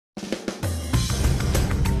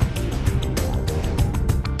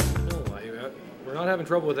not having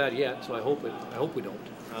trouble with that yet, so I hope we don't.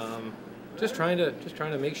 Just trying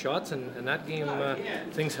to make shots, and that game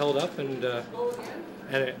things held up, and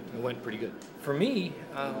it went pretty good. For me,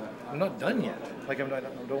 I'm not done yet. Like I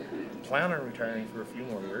don't plan on retiring for a few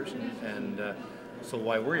more years, and so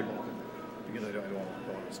why worry about it? Because I don't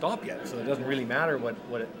want to stop yet. So it doesn't really matter what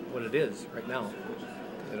it is right now.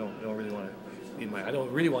 I don't really want to be I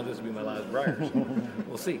don't really want this to be my last Brier. So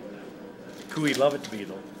we'll see. We'd love it to be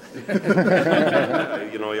though.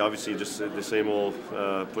 You know, obviously just the same old,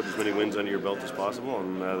 put as many wins under your belt as possible,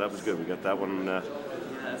 and that was good. We got that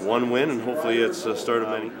one win, and hopefully it's the start of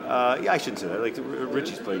many. Yeah, I shouldn't say that. Like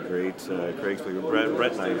Richie's played great, Craig's played great.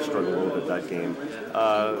 Brett and I struggled a little bit that game.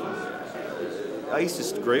 Ice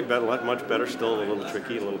is great, much better, still a little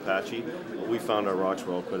tricky, a little patchy. We found our rocks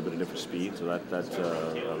were all quite a bit of different speed, so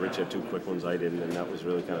Rich had 2 quick ones, I didn't, and that was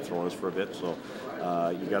really kind of throwing us for a bit. So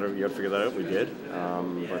you got to figure that out. We did,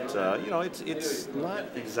 but you know, it's not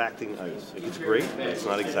exacting ice. It's great, but it's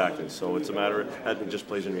not exacting. So it's a matter of it just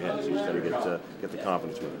plays in your head. So you just got to get the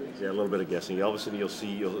confidence with it. Yeah, a little bit of guessing. All of a sudden you'll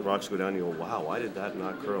see rocks go down, and you go, wow, why did that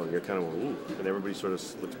not curl? And you're kind of going, ooh, and everybody sort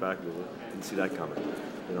of looks back and goes, didn't see that coming.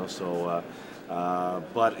 You know, so.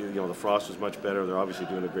 But you know, the frost was much better. They're obviously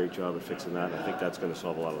doing a great job at fixing that, and I think that's going to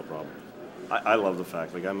solve a lot of the problem. I love the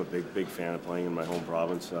fact, like I'm a big fan of playing in my home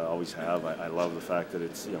province, always have. I love the fact that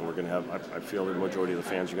it's, you know, we're going to have, I feel the majority of the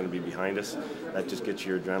fans are going to be behind us. That just gets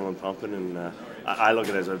your adrenaline pumping, and I look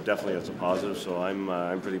at it as definitely as a positive, so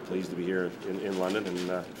I'm pretty pleased to be here in London, and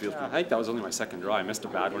it feels good. I think that was only my second draw. I missed a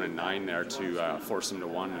bad one in 9 there to force them to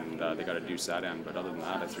 1, and they got a deuce that end, but other than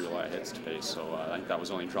that I threw a lot of hits today, so I think that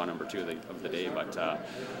was only draw number 2 of the day, but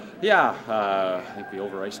yeah, I think we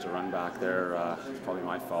over-iced a run back there. It's probably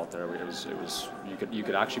my fault there. It was you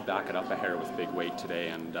could actually back it up a hair with big weight today,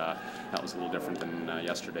 and that was a little different than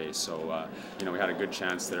yesterday. So you know, we had a good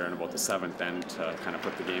chance there in about the 7th end to kind of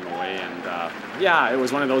put the game away, and yeah, it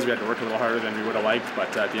was one of those we had to work a little harder than we would have liked,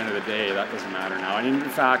 but at the end of the day, that doesn't matter now. And in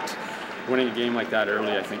fact, winning a game like that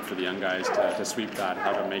early, I think for the young guys to sweep that,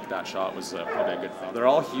 have them make that shot was probably a good thing. They're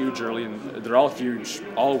all huge early, and they're all huge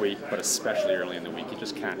all week, but especially early in the week. You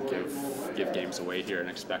just can't give games away here and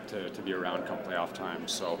expect to be around come playoff time.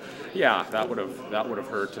 So yeah, that would have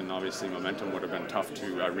hurt, and obviously momentum would have been tough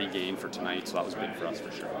to regain for tonight. So that was big for us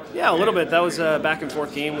for sure. Yeah, a little bit. That was a back and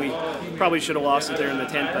forth game. We probably should have lost it there in the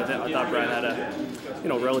 10th. I thought Brad had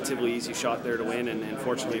a relatively easy shot there to win, and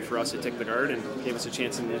fortunately for us, it took the guard and gave us a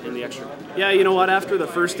chance in the extra. Yeah, you know what? After the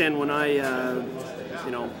first end, when I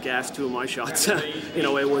gassed 2 of my shots,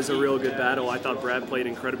 it was a real good battle. I thought Brad played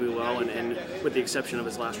incredibly well, and with the exception of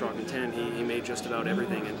his last rock in 10, he made just about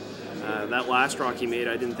everything. And that last rock he made,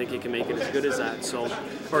 I didn't think he could make it as good as that. So,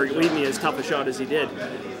 or leave me as tough a shot as he did.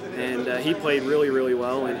 And he played really, really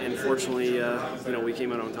well. And fortunately, we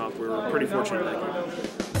came out on top. We were pretty fortunate in that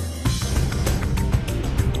game.